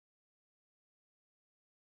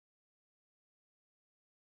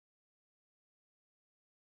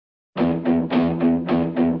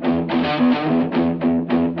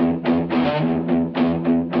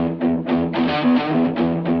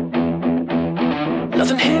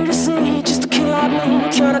Nothing here to see, just a kid like me,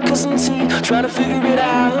 trying to cut some teeth, trying to figure it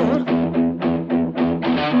out.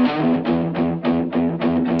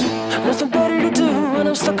 Nothing better to do when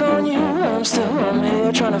I'm stuck on you. I'm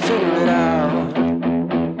here trying to figure it out.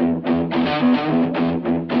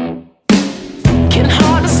 Getting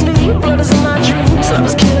hard to sleep, blood is in my dreams. Love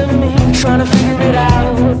is killing me, trying to figure it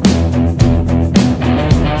out.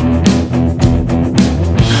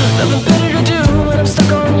 Nothing better to do when I'm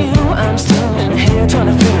stuck on you. I'm still in here trying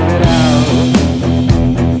to figure it out.